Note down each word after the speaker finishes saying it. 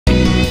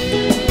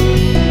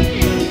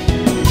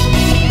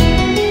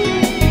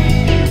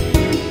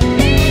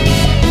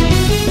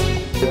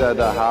that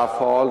a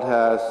half-halt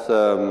has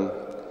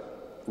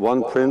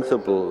one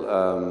principle,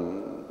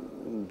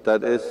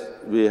 that is,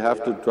 we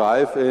have to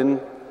drive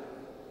in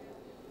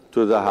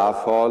to the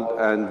half-halt,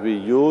 and we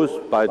use,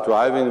 by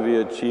driving, we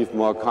achieve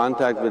more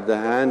contact with the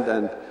hand,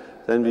 and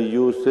then we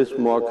use this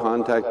more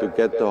contact to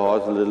get the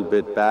horse a little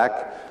bit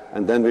back,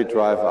 and then we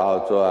drive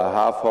out. So a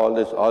half-halt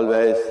is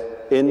always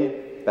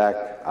in, back,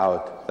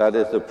 out. That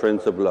is the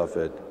principle of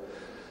it.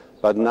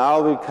 But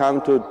now we come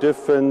to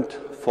different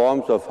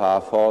forms of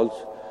half-halts.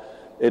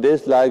 It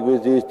is like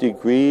with these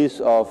degrees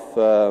of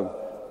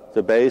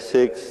the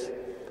basics,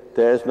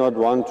 there is not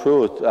one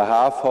truth. A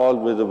half-halt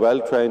with a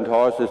well-trained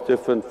horse is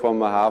different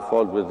from a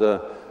half-halt with a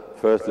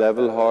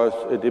first-level horse.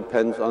 It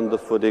depends on the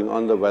footing,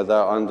 on the weather,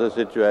 on the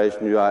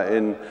situation you are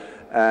in,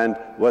 and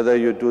whether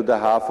you do the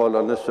half-halt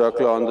on a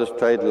circle or on the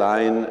straight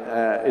line.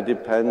 It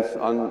depends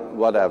on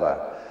whatever.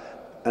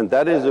 And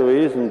that is the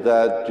reason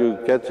that you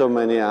get so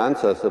many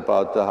answers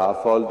about the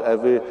half-halt.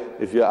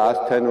 If you ask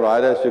 10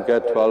 riders, you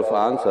get 12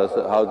 answers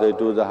how they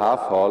do the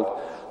half-halt.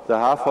 The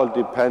half-halt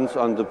depends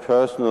on the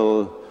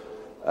personal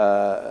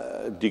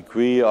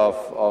degree of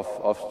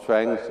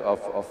strength,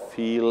 of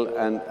feel,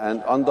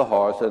 and on the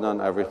horse and on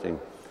everything.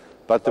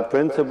 But the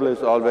principle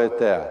is always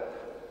there.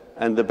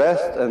 And the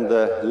best and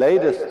the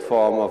latest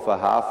form of a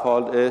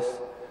half-halt is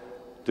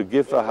to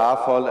give a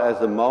half-halt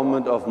as a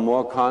moment of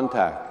more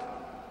contact.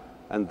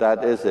 And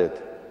that is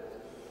it.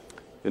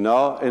 You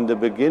know, in the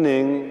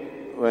beginning,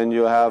 when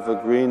you have a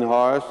green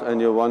horse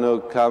and you want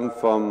to come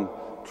from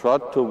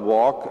trot to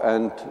walk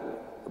and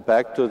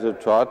back to the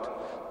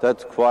trot,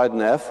 that's quite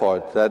an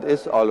effort. That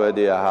is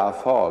already a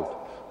half-halt.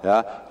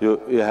 Yeah?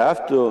 You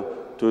have to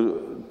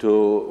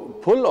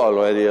pull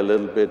already a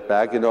little bit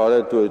back in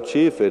order to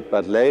achieve it.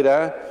 But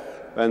later,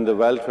 when the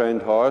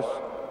well-trained horse,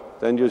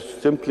 then you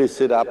simply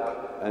sit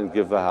up and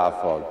give a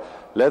half-halt.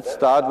 Let's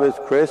start with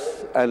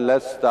Chris, and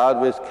let's start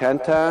with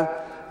canter,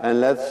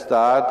 and let's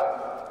start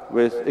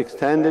with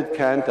extended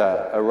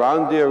canter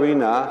around the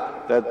arena,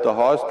 that the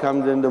horse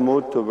comes in the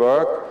mood to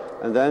work,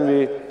 and then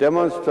we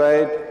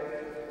demonstrate,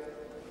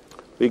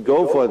 we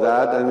go for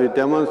that, and we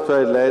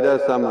demonstrate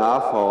later some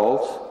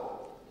half-halts.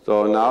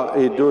 So now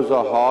he does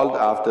a halt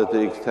after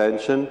the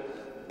extension,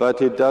 but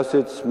he does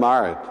it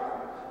smart.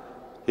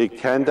 He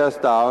canters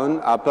down,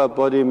 upper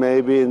body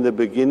maybe in the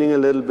beginning a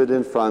little bit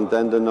in front,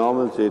 then the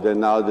normal seat, and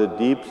now the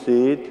deep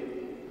seat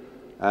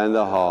and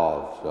the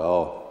halt.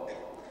 So,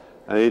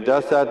 and he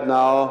does that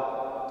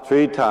now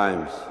 3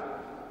 times.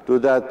 Do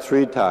that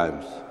 3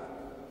 times.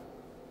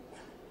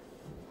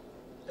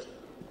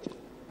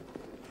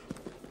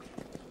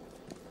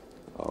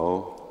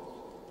 Oh,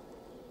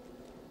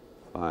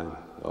 fine.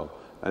 Oh.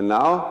 And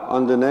now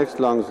on the next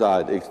long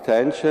side,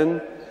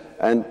 extension,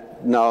 and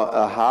now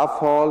a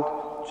half-halt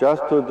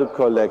just to the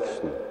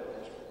collection.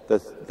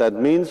 That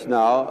means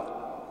now,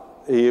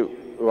 he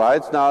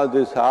rides now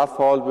this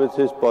half-halt with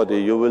his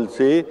body. You will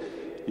see,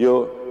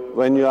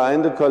 when you are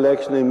in the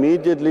collection,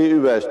 immediately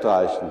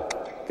überstreichen.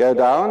 Go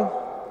down.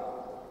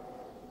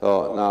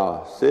 So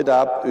now, sit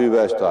up,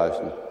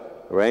 überstreichen.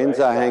 Reins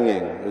are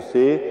hanging. You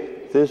see,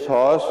 this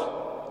horse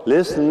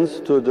listens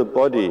to the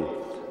body.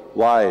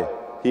 Why?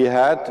 He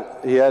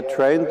had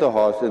trained the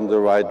horse in the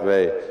right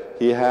way.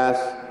 He has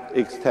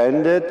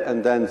extended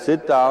and then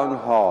sit down,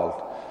 halt.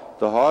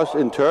 The horse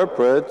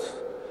interprets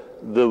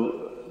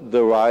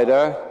the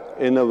rider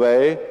in a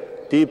way,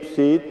 deep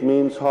seat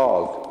means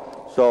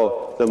halt.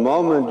 So the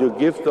moment you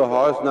give the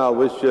horse now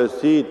with your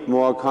seat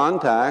more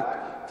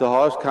contact, the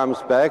horse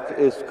comes back,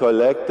 is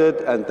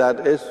collected, and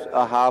that is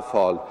a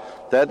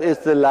half-halt. That is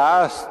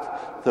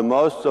the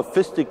most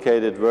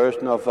sophisticated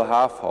version of a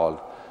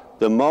half-halt.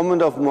 The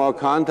moment of more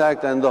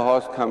contact and the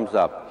horse comes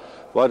up.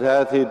 What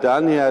had he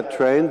done? He had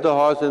trained the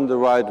horse in the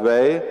right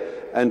way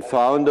and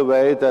found a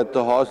way that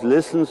the horse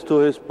listens to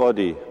his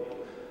body.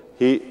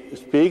 He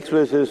speaks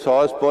with his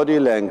horse body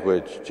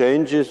language,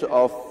 changes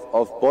of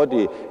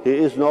body. He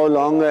is no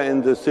longer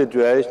in the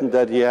situation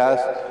that he has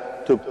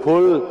to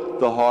pull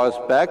the horse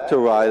back to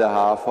ride a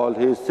half-halt.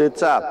 He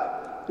sits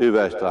up,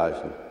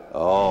 überstreichen.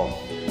 Oh.